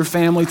stood in as your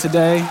family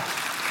today?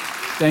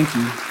 Thank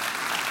you.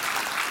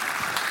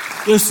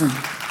 Listen,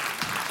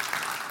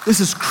 this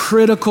is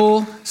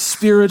critical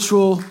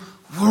spiritual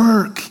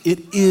work. It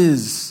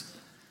is.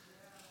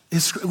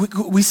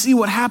 We see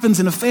what happens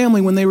in a family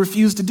when they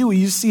refuse to do it.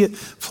 You see it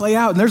play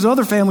out. And there's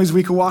other families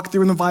we could walk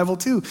through in the Bible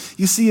too.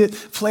 You see it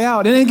play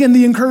out. And again,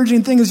 the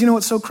encouraging thing is,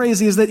 what's so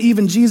crazy is that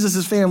even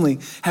Jesus' family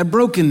had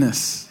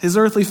brokenness, his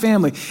earthly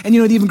family. And the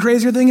even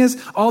crazier thing is,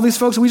 all these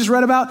folks that we just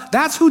read about,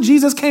 that's who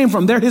Jesus came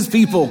from. They're his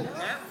people.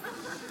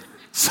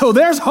 So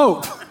there's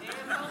hope.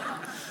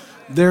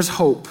 There's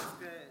hope.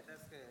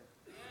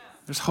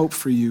 There's hope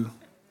for you.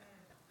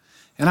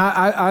 And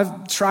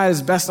I've tried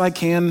as best I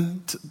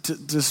can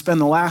to spend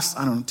the last,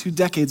 2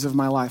 decades of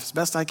my life, as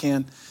best I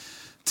can,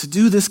 to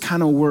do this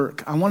kind of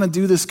work. I want to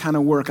do this kind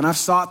of work. And I've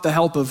sought the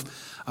help of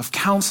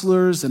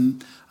counselors,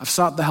 and I've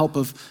sought the help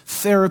of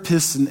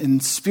therapists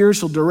and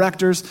spiritual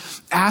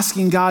directors,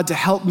 asking God to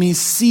help me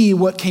see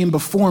what came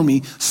before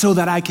me so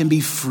that I can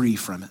be free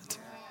from it.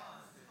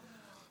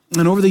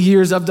 And over the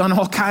years, I've done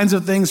all kinds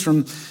of things,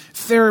 from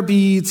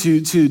therapy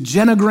to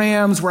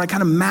genograms, where I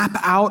kind of map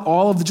out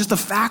all of just the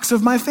facts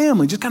of my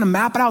family, just kind of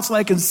map it out so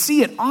I can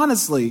see it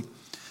honestly,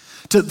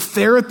 to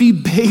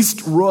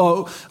therapy-based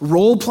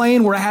role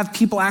playing, where I have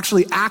people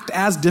actually act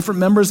as different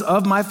members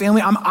of my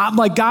family. I'm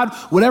like, God,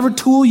 whatever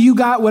tool you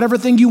got, whatever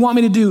thing you want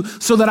me to do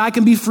so that I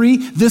can be free,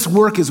 this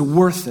work is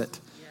worth it.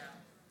 Yeah.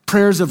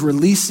 Prayers of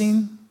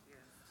releasing,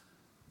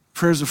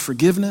 prayers of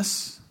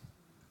forgiveness,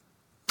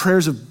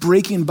 prayers of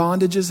breaking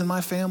bondages in my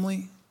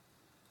family.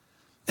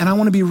 And I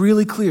want to be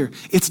really clear.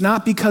 It's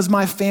not because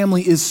my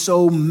family is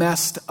so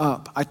messed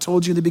up. I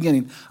told you in the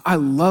beginning, I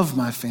love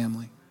my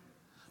family.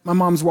 My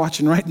mom's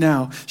watching right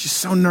now. She's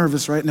so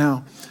nervous right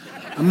now.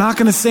 I'm not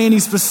going to say any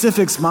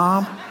specifics,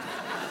 Mom.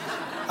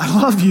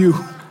 I love you.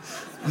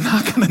 I'm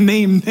not going to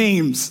name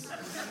names.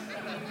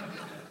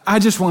 I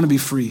just want to be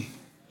free.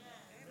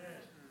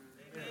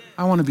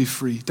 I want to be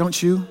free.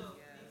 Don't you?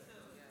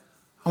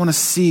 I want to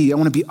see. I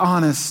want to be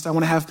honest. I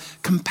want to have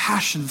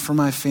compassion for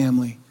my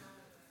family.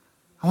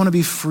 I want to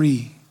be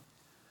free.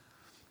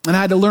 And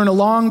I had to learn a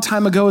long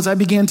time ago, as I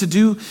began to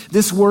do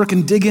this work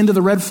and dig into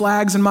the red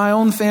flags in my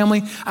own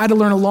family, I had to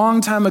learn a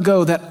long time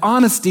ago that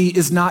honesty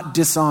is not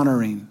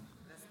dishonoring.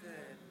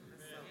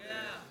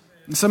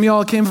 And some of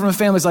y'all came from a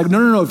family that's like,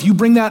 no, if you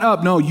bring that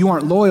up, no, you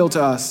aren't loyal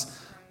to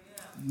us.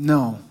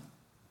 No,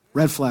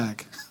 red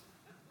flag.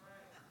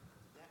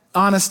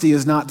 Honesty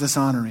is not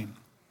dishonoring.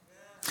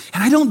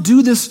 And I don't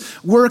do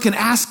this work and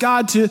ask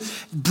God to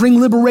bring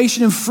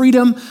liberation and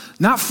freedom,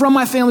 not from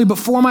my family, but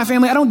for my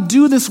family. I don't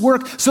do this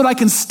work so that I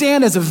can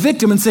stand as a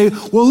victim and say,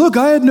 well, look,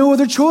 I had no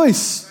other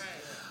choice.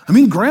 I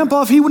mean,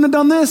 Grandpa, if he wouldn't have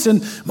done this,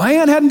 and my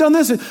aunt hadn't done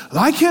this,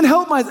 I can't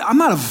help I'm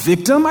not a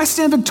victim. I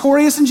stand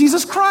victorious in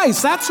Jesus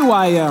Christ. That's who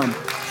I am.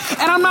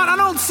 And I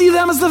don't see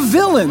them as the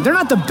villain. They're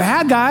not the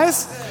bad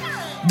guys.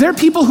 They're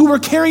people who were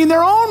carrying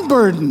their own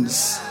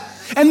burdens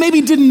and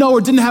maybe didn't know or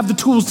didn't have the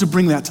tools to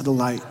bring that to the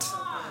light.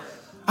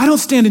 I don't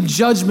stand in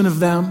judgment of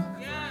them.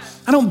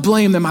 I don't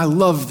blame them. I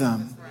love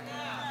them.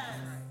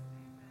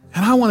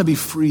 And I want to be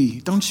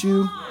free, don't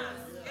you?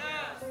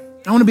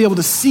 I want to be able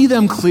to see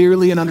them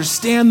clearly and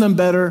understand them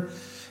better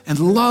and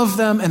love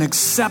them and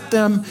accept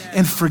them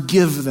and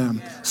forgive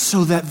them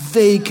so that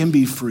they can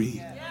be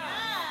free.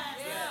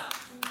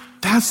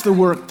 That's the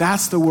work,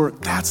 that's the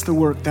work, that's the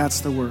work,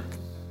 that's the work.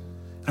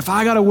 If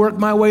I got to work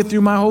my way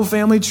through my whole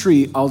family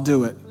tree, I'll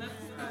do it.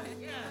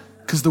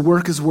 Because the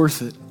work is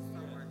worth it.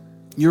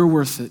 You're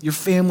worth it. Your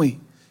family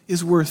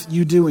is worth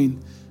you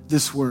doing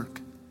this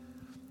work.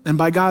 And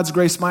by God's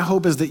grace, my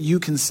hope is that you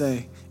can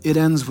say, it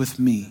ends with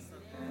me.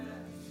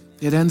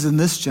 It ends in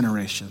this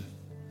generation.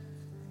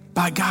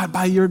 By God,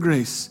 by your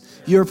grace,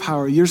 your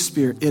power, your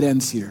spirit, it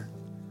ends here.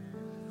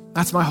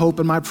 That's my hope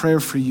and my prayer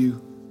for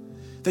you,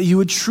 that you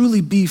would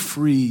truly be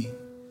free.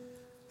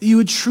 That you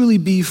would truly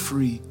be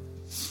free.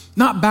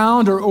 Not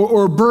bound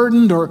or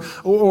burdened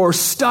or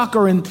stuck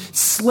or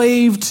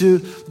enslaved to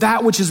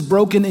that which is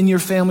broken in your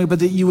family, but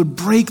that you would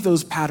break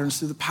those patterns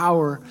through the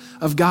power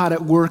of God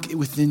at work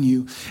within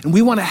you. And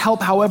we want to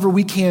help however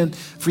we can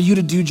for you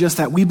to do just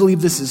that. We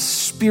believe this is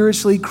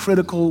spiritually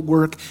critical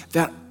work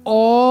that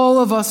all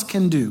of us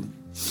can do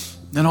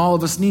and all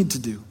of us need to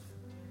do.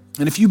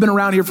 And if you've been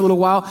around here for a little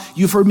while,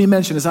 you've heard me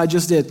mention, as I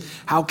just did,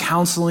 how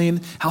counseling,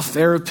 how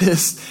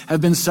therapists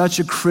have been such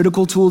a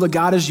critical tool that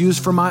God has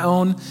used for my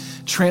own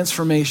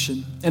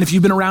transformation. And if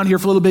you've been around here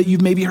for a little bit,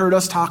 you've maybe heard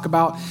us talk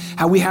about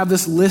how we have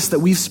this list that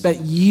we've spent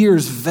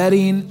years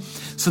vetting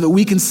so that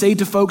we can say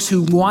to folks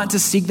who want to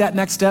seek that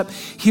next step,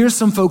 here's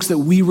some folks that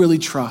we really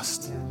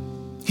trust.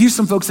 Here's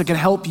some folks that can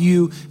help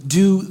you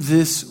do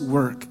this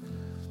work.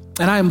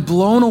 And I am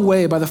blown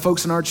away by the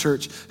folks in our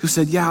church who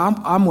said, yeah,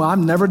 I've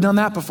never done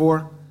that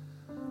before.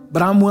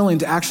 But I'm willing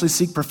to actually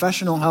seek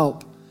professional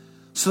help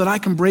so that I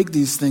can break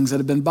these things that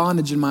have been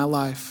bondage in my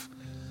life.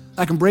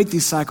 I can break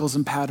these cycles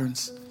and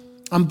patterns.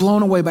 I'm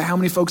blown away by how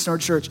many folks in our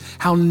church,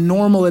 how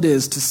normal it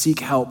is to seek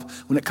help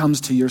when it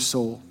comes to your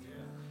soul.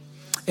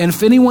 And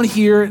if anyone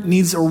here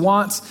needs or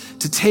wants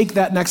to take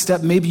that next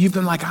step, maybe you've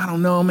been like, I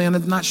don't know, man,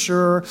 I'm not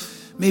sure.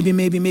 Maybe,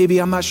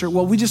 I'm not sure.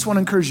 Well, we just want to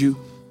encourage you.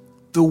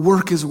 The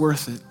work is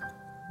worth it.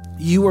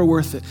 You are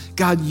worth it.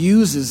 God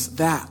uses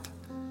that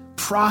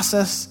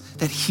process,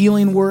 that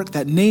healing work,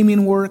 that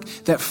naming work,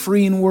 that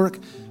freeing work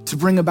to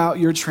bring about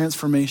your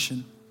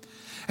transformation.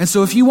 And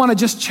so if you want to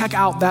just check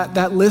out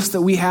that list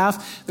that we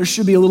have, there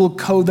should be a little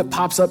code that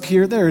pops up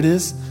here. There it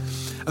is.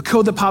 A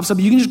code that pops up.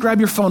 You can just grab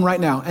your phone right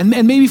now. And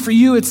maybe for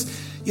you, it's,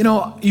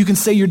 you can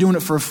say you're doing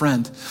it for a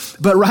friend,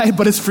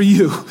 but it's for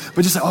you.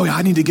 But just say, oh yeah,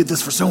 I need to get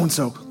this for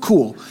so-and-so.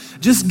 Cool.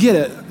 Just get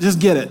it. Just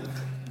get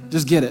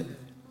it.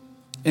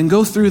 And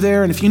go through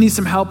there. And if you need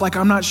some help, like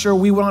I'm not sure,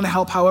 we want to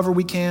help however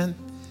we can.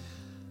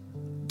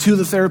 Two of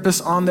the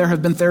therapists on there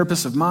have been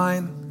therapists of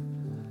mine.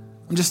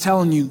 I'm just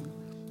telling you,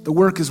 the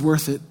work is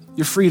worth it.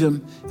 Your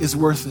freedom is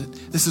worth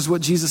it. This is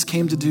what Jesus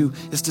came to do,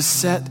 is to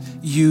set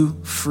you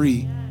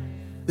free.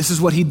 This is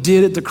what he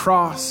did at the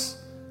cross.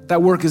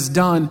 That work is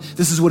done.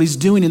 This is what he's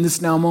doing in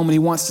this now moment. He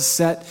wants to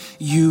set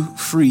you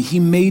free. He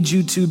made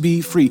you to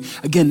be free.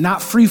 Again,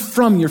 not free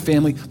from your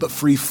family, but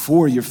free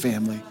for your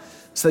family,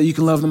 so that you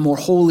can love them more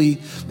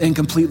wholly and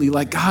completely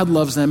like God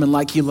loves them and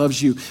like he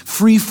loves you.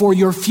 Free for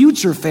your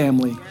future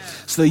family,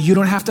 so that you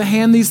don't have to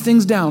hand these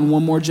things down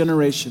one more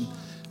generation,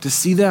 to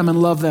see them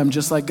and love them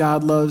just like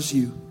God loves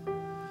you.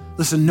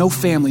 Listen, no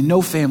family,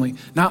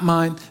 not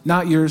mine,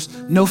 not yours,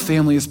 no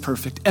family is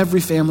perfect. Every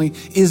family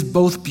is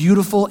both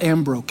beautiful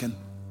and broken.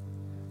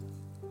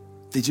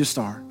 They just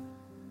are.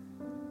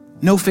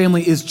 No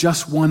family is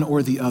just one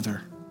or the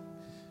other.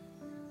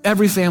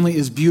 Every family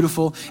is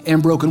beautiful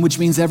and broken, which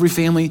means every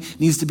family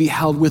needs to be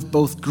held with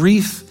both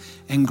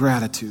grief and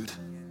gratitude.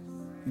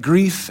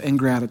 Grief and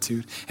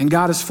gratitude. And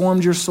God has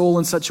formed your soul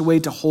in such a way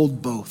to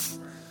hold both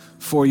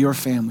for your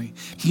family.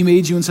 He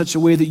made you in such a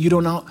way that you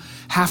don't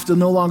have to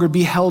no longer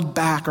be held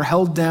back or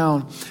held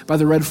down by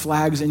the red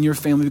flags in your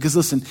family. Because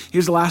listen,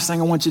 here's the last thing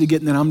I want you to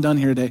get, and then I'm done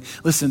here today.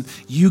 Listen,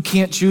 you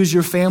can't choose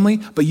your family,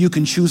 but you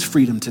can choose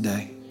freedom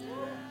today.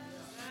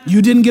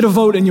 You didn't get a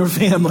vote in your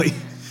family.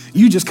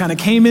 You just kind of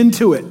came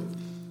into it,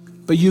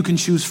 but you can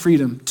choose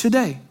freedom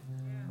today.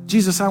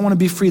 Jesus, I want to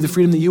be free, the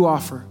freedom that you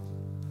offer.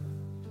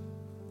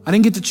 I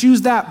didn't get to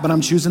choose that, but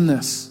I'm choosing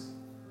this.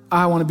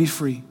 I want to be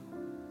free.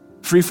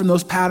 Free from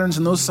those patterns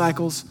and those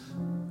cycles,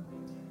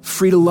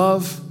 free to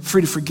love,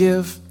 free to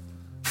forgive,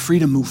 free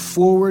to move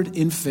forward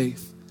in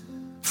faith,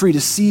 free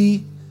to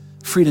see,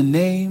 free to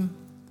name,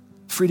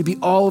 free to be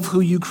all of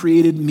who you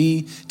created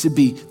me to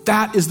be.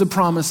 That is the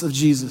promise of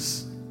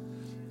Jesus.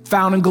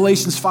 Found in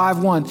Galatians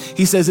 5:1,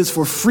 he says it's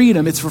for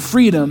freedom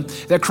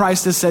that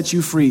Christ has set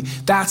you free.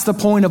 That's the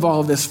point of all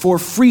of this, for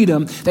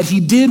freedom, that he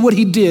did what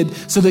he did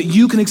so that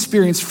you can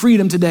experience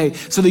freedom today,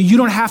 so that you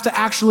don't have to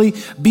actually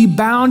be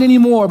bound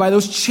anymore by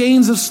those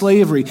chains of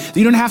slavery. That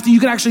you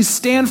can actually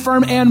stand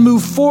firm and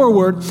move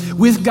forward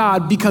with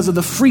God because of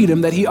the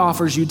freedom that he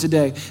offers you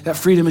today. That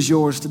freedom is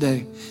yours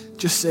today.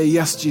 Just say,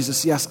 yes,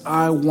 Jesus, yes,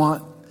 I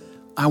want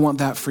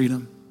that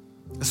freedom.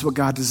 That's what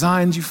God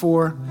designed you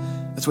for.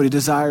 That's what he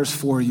desires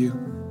for you.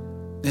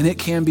 And it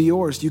can be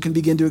yours. You can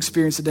begin to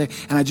experience today.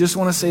 And I just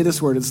want to say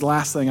this word. It's the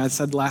last thing. I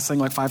said the last thing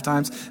like 5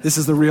 times. This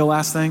is the real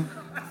last thing.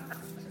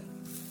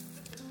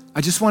 I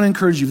just want to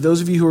encourage you,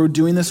 those of you who are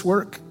doing this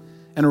work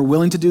and are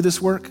willing to do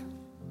this work,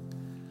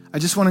 I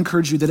just want to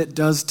encourage you that it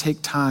does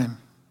take time.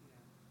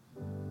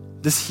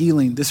 This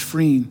healing, this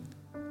freeing.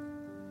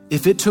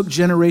 If it took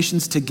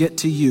generations to get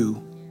to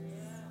you,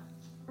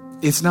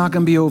 it's not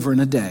going to be over in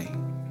a day,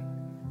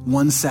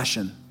 one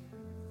session.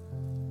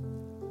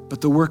 But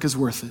the work is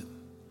worth it.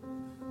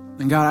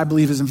 And God, I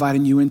believe, is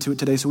inviting you into it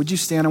today. So would you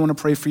stand? I want to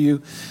pray for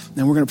you.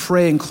 And we're going to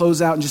pray and close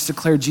out and just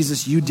declare,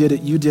 Jesus, you did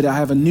it. You did it. I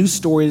have a new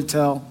story to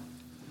tell.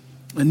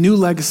 A new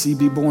legacy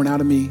be born out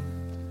of me.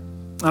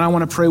 And I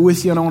want to pray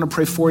with you, and I want to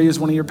pray for you as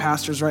one of your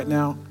pastors right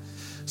now.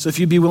 So if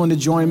you'd be willing to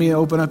join me,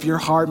 open up your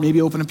heart,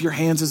 maybe open up your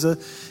hands as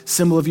a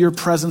symbol of your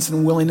presence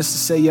and willingness to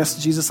say yes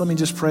to Jesus. Let me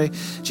just pray.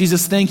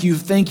 Jesus, thank you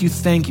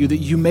that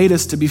you made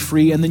us to be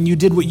free, and then you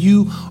did what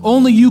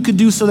only you could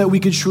do so that we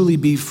could truly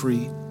be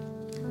free.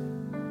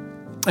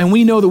 And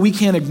we know that we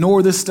can't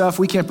ignore this stuff.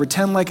 We can't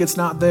pretend like it's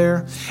not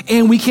there.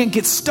 And we can't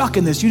get stuck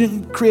in this. You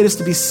didn't create us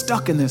to be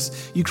stuck in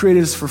this. You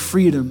created us for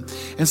freedom.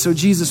 And so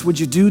Jesus, would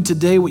you do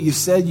today what you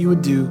said you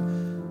would do?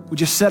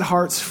 Would you set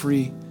hearts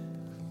free?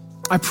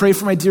 I pray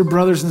for my dear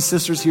brothers and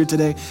sisters here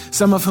today,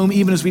 some of whom,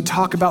 even as we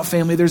talk about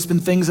family, there's been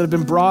things that have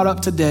been brought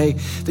up today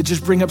that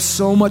just bring up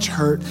so much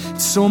hurt,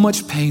 so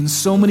much pain,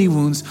 so many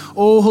wounds.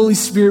 Oh, Holy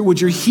Spirit, would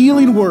your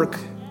healing work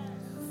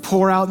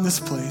pour out in this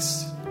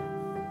place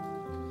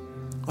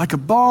like a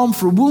balm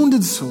for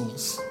wounded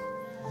souls.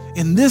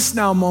 In this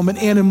now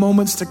moment and in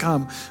moments to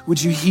come,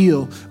 would you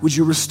heal? Would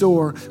you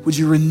restore? Would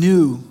you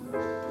renew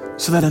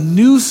so that a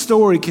new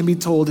story can be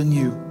told in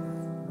you?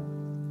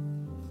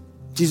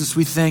 Jesus,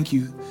 we thank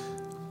you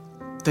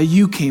that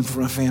you came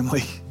from a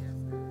family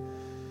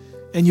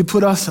and you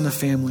put us in a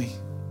family,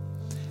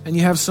 and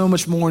you have so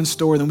much more in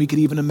store than we could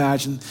even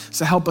imagine.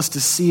 So help us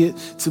to see it,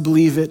 to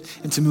believe it,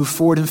 and to move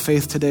forward in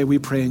faith today, we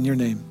pray in your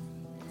name.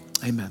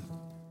 Amen.